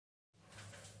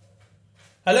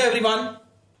Hello everyone,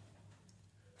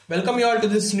 welcome you all to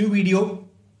this new video.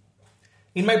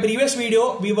 In my previous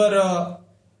video we were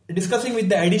discussing with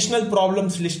the additional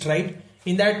problems list, right?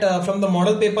 In that from the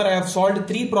model paper I have solved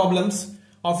 3 problems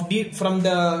from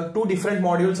the 2 different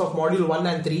modules of module 1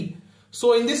 and 3.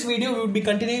 So in this video we would be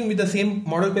continuing with the same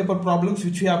model paper problems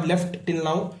which we have left till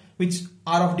now, which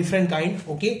are of different kind.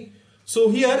 Okay, so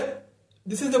here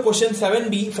this is the question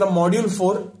 7b from module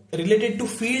 4 related to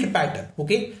field pattern.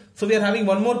 Okay, so we are having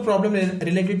one more problem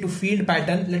related to field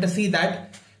pattern. Let us see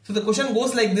that. So the question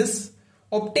goes like this: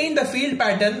 obtain the field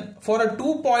pattern for a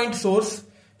 2-point source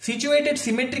situated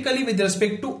symmetrically with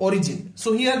respect to origin.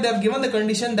 So here they have given the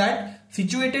condition that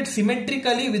situated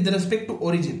symmetrically with respect to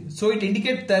origin. So it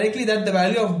indicates directly that the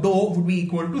value of dou would be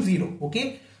equal to 0.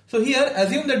 Okay, so here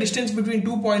assume the distance between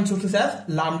 2 point sources as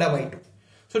lambda by 2.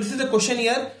 So this is the question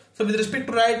here. So with respect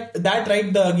to write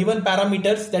the given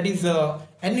parameters, that is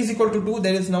n is equal to 2,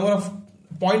 there is number of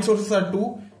point sources are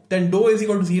 2, then dou is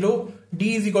equal to 0,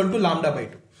 d is equal to lambda by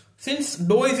 2. Since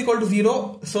dou is equal to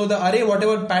 0, so the array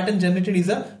whatever pattern generated is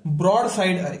a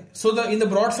broadside array. So in the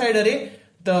broadside array,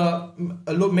 the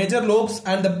major lobes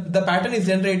and the pattern is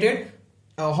generated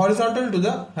horizontal to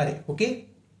the array. Okay,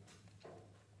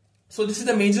 so this is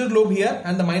the major lobe here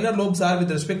and the minor lobes are with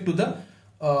respect to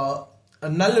the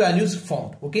null values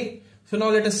formed. Okay, so now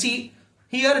let us see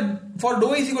here for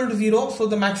dou is equal to 0, so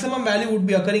the maximum value would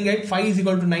be occurring at phi is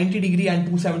equal to 90 degree and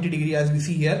 270 degree as we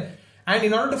see here. And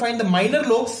in order to find the minor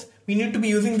lobes, we need to be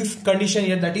using this condition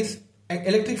here, that is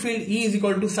electric field E is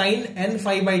equal to sine n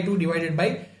phi by 2 divided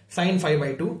by sine phi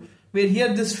by 2, where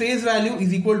here this phase value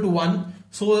is equal to 1,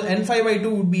 so n phi by 2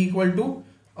 would be equal to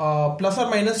plus or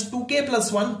minus 2k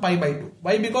plus 1 pi by 2.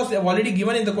 Why? Because they have already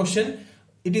given in the question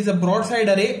it is a broadside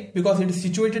array because it is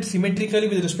situated symmetrically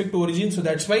with respect to origin. So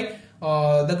that's why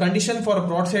the condition for a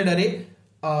broadside array,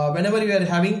 whenever you are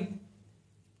having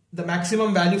the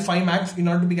maximum value phi max, in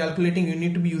order to be calculating you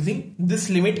need to be using this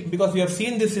limit, because we have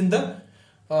seen this in the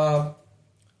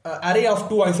array of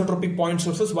 2 isotropic point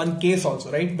sources, one case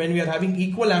also, right, when we are having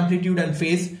equal amplitude and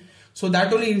phase. So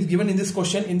that only is given in this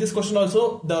question. In this question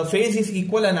also the phase is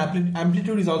equal and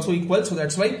amplitude is also equal, so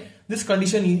that's why this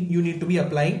condition you need to be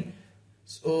applying.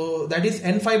 So that is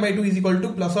n phi by 2 is equal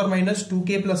to plus or minus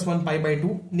 2k plus 1 pi by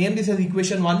 2. Name this as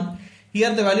equation 1.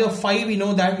 Here the value of phi, we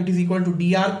know that it is equal to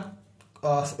dr.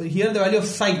 Here the value of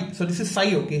psi, so this is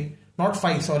psi, okay, not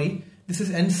phi, sorry, this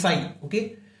is n psi.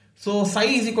 Okay, so psi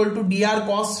is equal to dr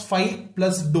cos phi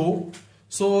plus dou.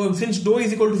 So since dou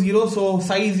is equal to 0, so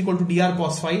psi is equal to dr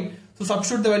cos phi. So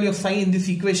substitute the value of psi in this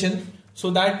equation, so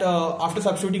that after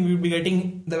substituting we will be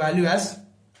getting the value as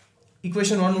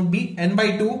equation 1 would be n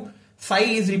by 2 psi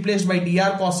is replaced by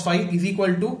dr cos phi is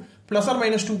equal to plus or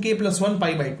minus 2k plus 1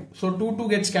 pi by 2. So 2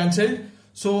 gets cancelled.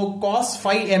 So cos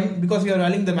phi m, because we are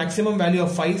valuing the maximum value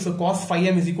of phi, so cos phi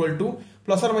m is equal to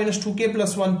plus or minus 2k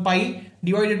plus 1 pi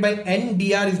divided by n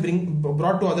dr is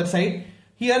brought to other side.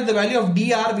 Here the value of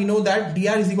dr, we know that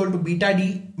dr is equal to beta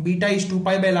d. Beta is 2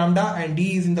 pi by lambda and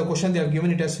d is in the question they have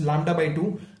given it as lambda by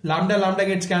 2. Lambda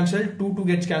gets cancelled, 2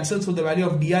 gets cancelled, so the value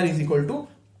of dr is equal to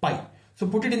pi. So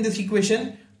put it in this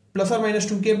equation, plus or minus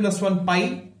 2k plus 1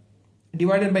 pi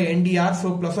divided by n dr,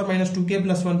 so plus or minus 2k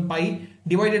plus 1 pi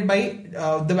divided by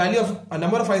the value of a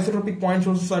number of isotropic point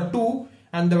sources are 2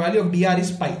 and the value of dr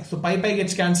is pi. So pi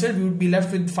gets cancelled, we would be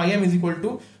left with phi m is equal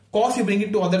to cos, you bring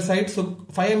it to other side, so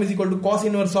phi m is equal to cos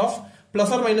inverse of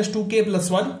plus or minus 2k plus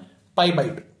 1 pi by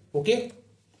 2. Okay,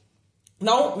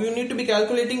 now you need to be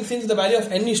calculating, since the value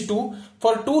of n is 2,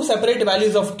 for 2 separate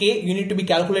values of k you need to be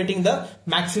calculating the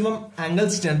maximum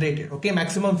angles generated, okay,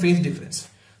 maximum phase difference.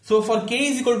 So for k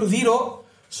is equal to 0,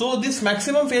 so this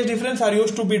maximum phase difference are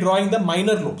used to be drawing the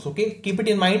minor lobes. Okay, keep it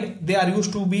in mind, they are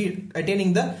used to be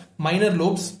attaining the minor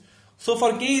lobes. So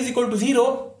for k is equal to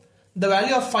 0, the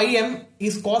value of phi m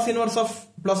is cos inverse of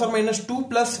plus or minus 2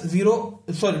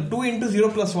 into 0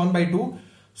 plus 1 by 2.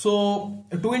 So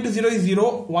 2 into 0 is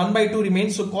 0, 1 by 2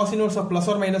 remains, so cos inverse of plus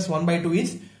or minus 1 by 2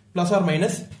 is plus or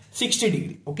minus 60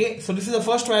 degree. Okay, so this is the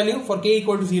first value for k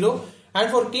equal to 0, and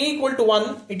for k equal to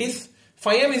 1 it is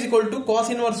phi m is equal to cos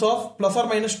inverse of plus or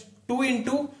minus 2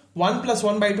 into 1 plus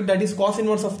 1 by 2, that is cos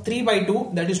inverse of 3 by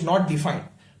 2, that is not defined.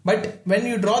 But when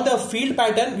you draw the field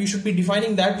pattern, you should be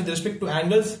defining that with respect to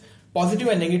angles, positive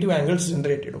and negative angles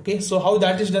generated. Okay, so how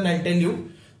that is done I'll tell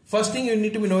you. First thing you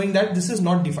need to be knowing that this is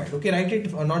not defined. Okay, write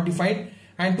it not defined,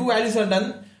 and 2 values are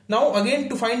done. Now again,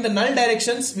 to find the null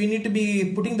directions, we need to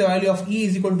be putting the value of E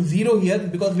is equal to 0 here,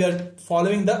 because we are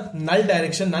following the null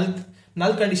direction,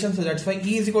 null condition, so that's why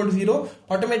E is equal to 0.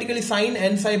 Automatically sine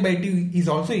n psi by 2 is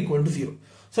also equal to 0.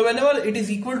 So whenever it is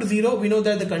equal to 0, we know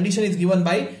that the condition is given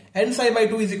by n psi by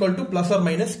 2 is equal to plus or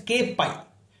minus k pi.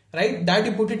 right? That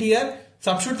you put it here,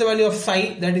 substitute the value of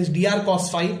psi, that is dr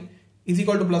cos phi is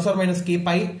equal to plus or minus k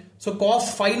pi. So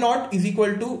cos phi naught is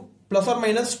equal to plus or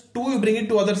minus 2, you bring it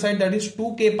to other side, that is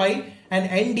 2k pi, and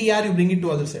ndr you bring it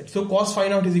to other side. So cos phi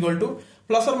naught is equal to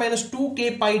plus or minus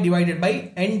 2k pi divided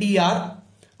by ndr.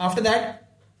 After that,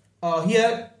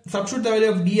 here substitute the value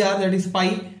of dr, that is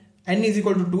pi, n is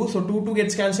equal to 2, so 2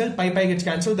 gets cancelled, pi gets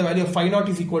cancelled, the value of phi naught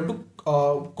is equal to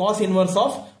cos inverse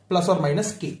of plus or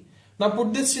minus k. Now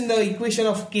put this in the equation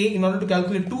of k in order to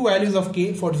calculate two values of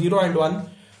k for 0 and 1.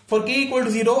 For k equal to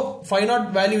 0, phi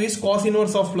naught value is cos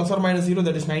inverse of plus or minus 0,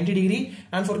 that is 90 degree,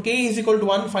 and for k is equal to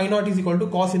 1, phi naught is equal to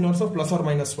cos inverse of plus or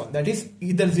minus 1, that is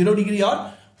either 0 degree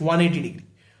or 180 degree.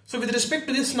 So with respect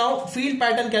to this, now field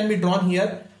pattern can be drawn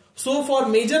here. So for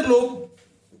major lobe,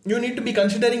 you need to be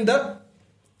considering the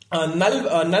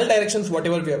null directions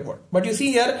whatever we have got. But you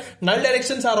see here, null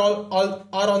directions are all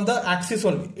on the axis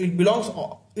only. It belongs,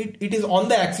 it is on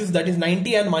the axis, that is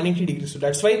 90 and 180 degrees. So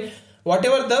that's why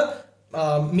whatever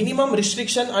the minimum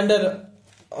restriction under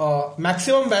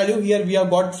maximum value, here we have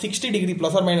got 60 degree,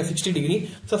 plus or minus 60 degree.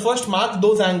 So first mark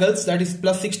those angles, that is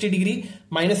plus 60 degree,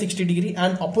 minus 60 degree,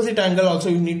 and opposite angle also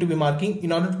you need to be marking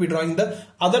in order to be drawing the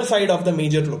other side of the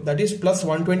major lobe, that is plus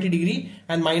 120 degree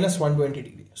and minus 120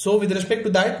 degree. So with respect to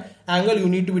that angle, you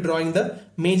need to be drawing the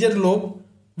major lobe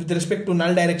with respect to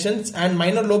null directions, and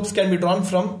minor lobes can be drawn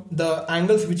from the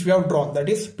angles which we have drawn, that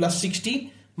is plus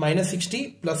 60, minus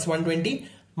 60, plus 120,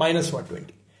 minus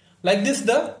 120. Like this,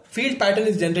 the field pattern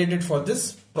is generated for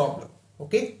this problem.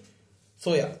 Okay.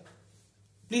 So yeah,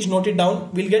 please note it down.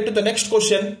 We'll get to the next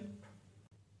question.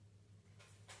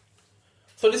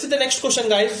 So this is the next question,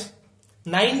 guys.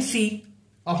 9C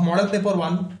of model paper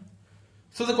 1.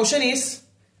 So the question is,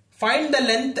 find the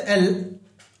length L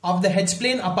of the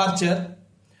H-plane aperture,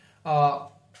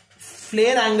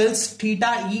 flare angles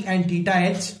theta E and theta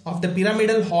H of the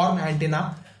pyramidal horn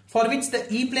antenna, for which the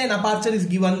E-plane aperture is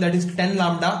given, that is 10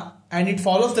 lambda, and it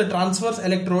follows the transverse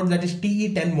electrode, that is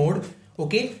TE10 mode.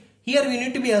 Okay. Here we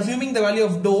need to be assuming the value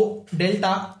of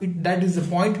delta, that is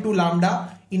 0.2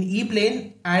 lambda in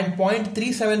E-plane and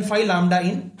 0.375 lambda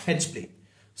in H-plane.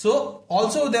 So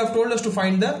also they have told us to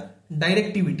find the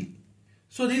directivity.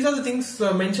 So these are the things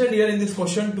mentioned here in this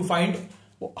question to find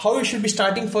how you should be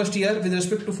starting first here with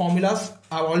respect to formulas.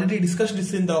 I have already discussed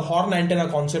this in the horn antenna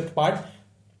concept part.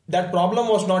 That problem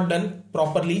was not done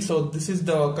properly, so this is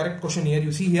the correct question here.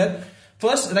 You see here,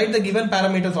 first write the given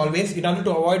parameters always. In order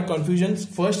to avoid confusions,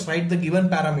 first write the given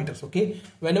parameters. Okay,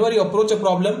 whenever you approach a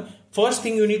problem, first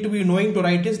thing you need to be knowing to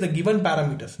write is the given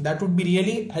parameters. That would be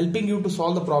really helping you to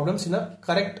solve the problems in a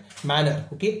correct manner.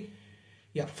 Okay,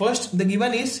 yeah, first the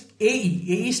given is AE.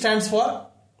 AE stands for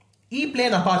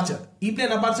E-plane aperture.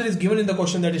 E-plane aperture is given in the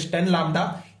question, that is 10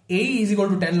 lambda. AE is equal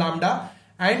to 10 lambda,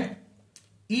 and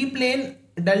E-plane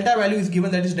delta value is given,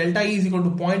 that is delta E is equal to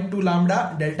 0.2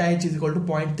 lambda, delta H is equal to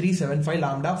 0.375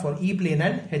 lambda for E plane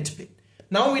and H plane.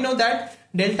 Now we know that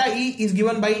delta E is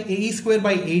given by AE square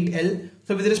by 8L.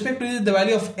 So with respect to this, the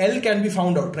value of L can be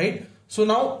found out, right? So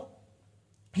now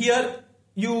here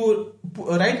you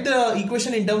write the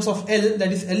equation in terms of L,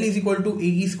 that is L is equal to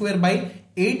AE square by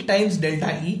 8 times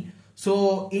delta E.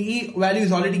 So AE value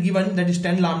is already given, that is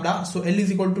 10 lambda. So L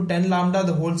is equal to 10 lambda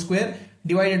the whole square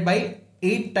divided by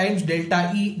 8 times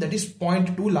delta E, that is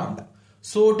 0.2 lambda.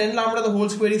 So 10 lambda the whole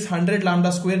square is 100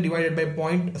 lambda square divided by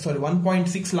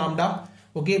 1.6 lambda.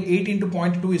 Okay, 8 into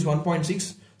 0.2 is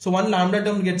 1.6. So one lambda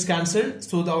term gets cancelled.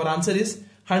 So our answer is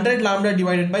 100 lambda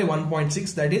divided by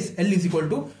 1.6, that is L is equal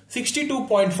to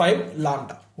 62.5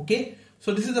 lambda. Okay,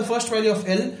 so this is the first value of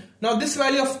L. Now this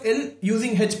value of L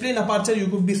using H-plane aperture, you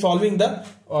could be solving the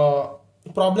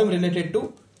problem related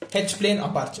to H-plane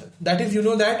aperture. That is, you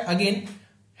know that again,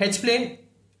 H-plane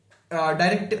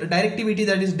directivity,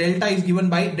 that is delta, is given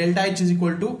by delta H is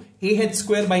equal to AH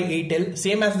square by 8L,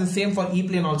 same as the same for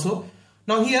E-plane also.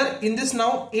 Now here in this,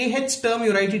 now AH term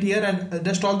you write it here, and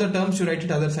just all the terms you write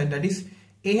it other side, that is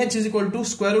AH is equal to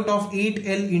square root of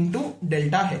 8L into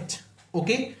delta H.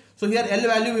 Okay, so here L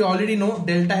value we already know,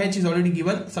 delta H is already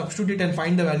given, substitute it and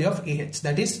find the value of AH,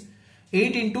 that is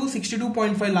 8 into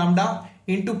 62.5 lambda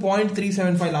into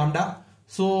 0.375 lambda.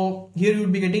 So here you will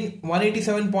be getting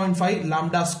 187.5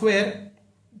 lambda square,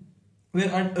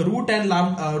 where root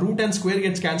and square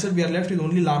gets cancelled. We are left with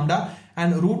only lambda,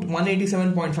 and root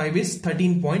 187.5 is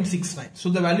 13.69. So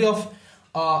the value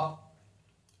of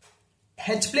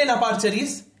H-plane aperture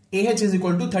is AH is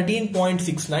equal to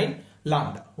 13.69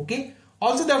 lambda. Okay.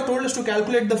 Also they have told us to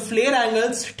calculate the flare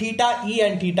angles theta E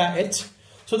and theta H.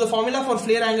 So the formula for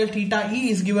flare angle theta E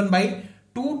is given by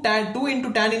 2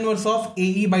 into tan inverse of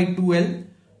AE by 2L,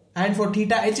 and for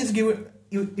theta H is given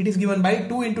it is given by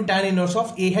 2 into tan inverse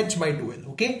of AH by 2L.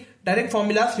 Okay, direct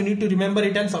formulas, you need to remember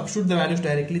it and substitute the values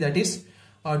directly. That is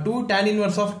 2 tan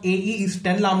inverse of AE is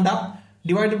 10 lambda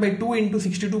divided by 2 into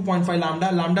 62.5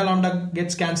 lambda. Lambda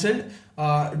gets cancelled.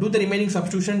 Do the remaining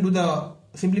substitution, do the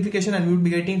simplification, and we will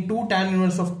be getting 2 tan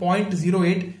inverse of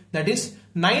 0.08, that is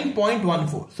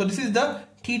 9.14. So this is the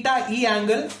theta E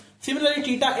angle. Similarly,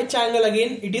 theta H angle,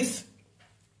 again it is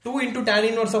 2 into tan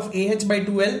inverse of AH by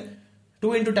 2L,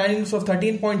 2 into tan inverse of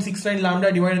 13.69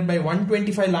 lambda divided by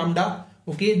 125 lambda.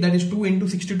 Okay, that is 2 into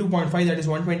 62.5, that is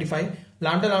 125.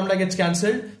 Lambda gets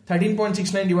cancelled.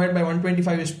 13.69 divided by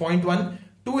 125 is 0.1.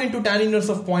 2 into tan inverse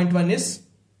of 0.1 is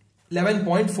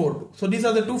 11.42. So these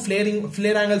are the two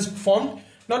flare angles formed.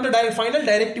 Now the final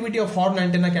directivity of horn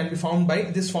antenna can be found by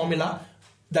this formula,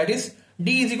 that is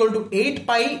D is equal to 8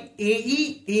 pi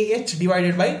AE AH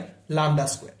divided by lambda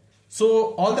square.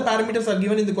 So all the parameters are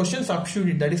given in the question, substitute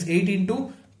it, that is 8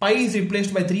 into pi is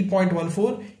replaced by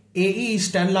 3.14, AE is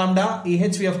 10 lambda, AH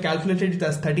we have calculated it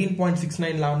as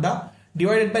 13.69 lambda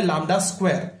divided by lambda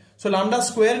square. So lambda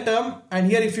square term,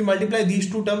 and here if you multiply these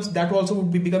two terms, that also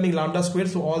would be becoming lambda square.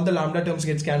 So all the lambda terms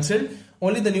gets cancelled.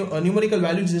 Only the numerical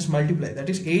values just multiply. That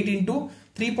is 8 into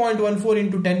 3.14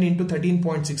 into 10 into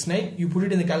 13.69. You put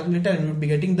it in the calculator and you will be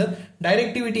getting the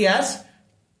directivity as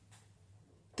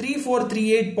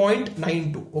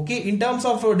 3438.92. Okay, in terms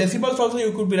of decibels also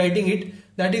you could be writing it.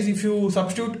 That is, if you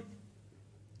substitute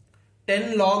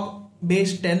 10 log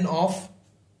base 10 of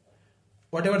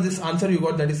whatever this answer you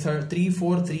got, that is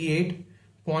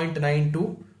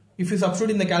 3438.92. If you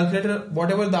substitute in the calculator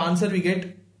whatever the answer we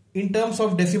get in terms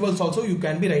of decibels also, you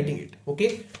can be writing it.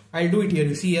 Okay, I'll do it here.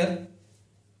 You see here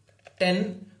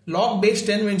 10 log base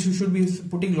 10 means you should be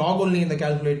putting log only in the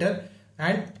calculator,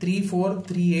 and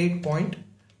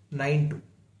 3438.92.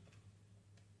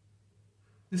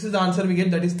 This is the answer we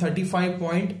get, that is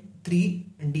 35.3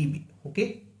 dB.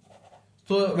 Okay,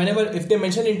 so whenever if they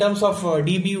mention in terms of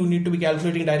dB, you need to be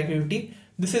calculating directivity.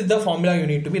 This is the formula you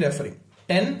need to be referring.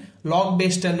 10 log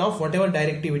base 10 of whatever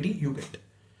directivity you get.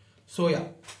 So yeah,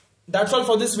 that's all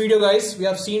for this video, guys. We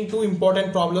have seen two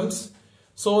important problems.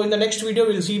 So in the next video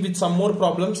we'll see with some more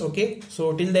problems. Okay,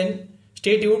 so till then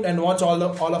stay tuned and watch all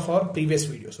of our previous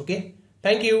videos. Okay,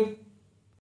 thank you.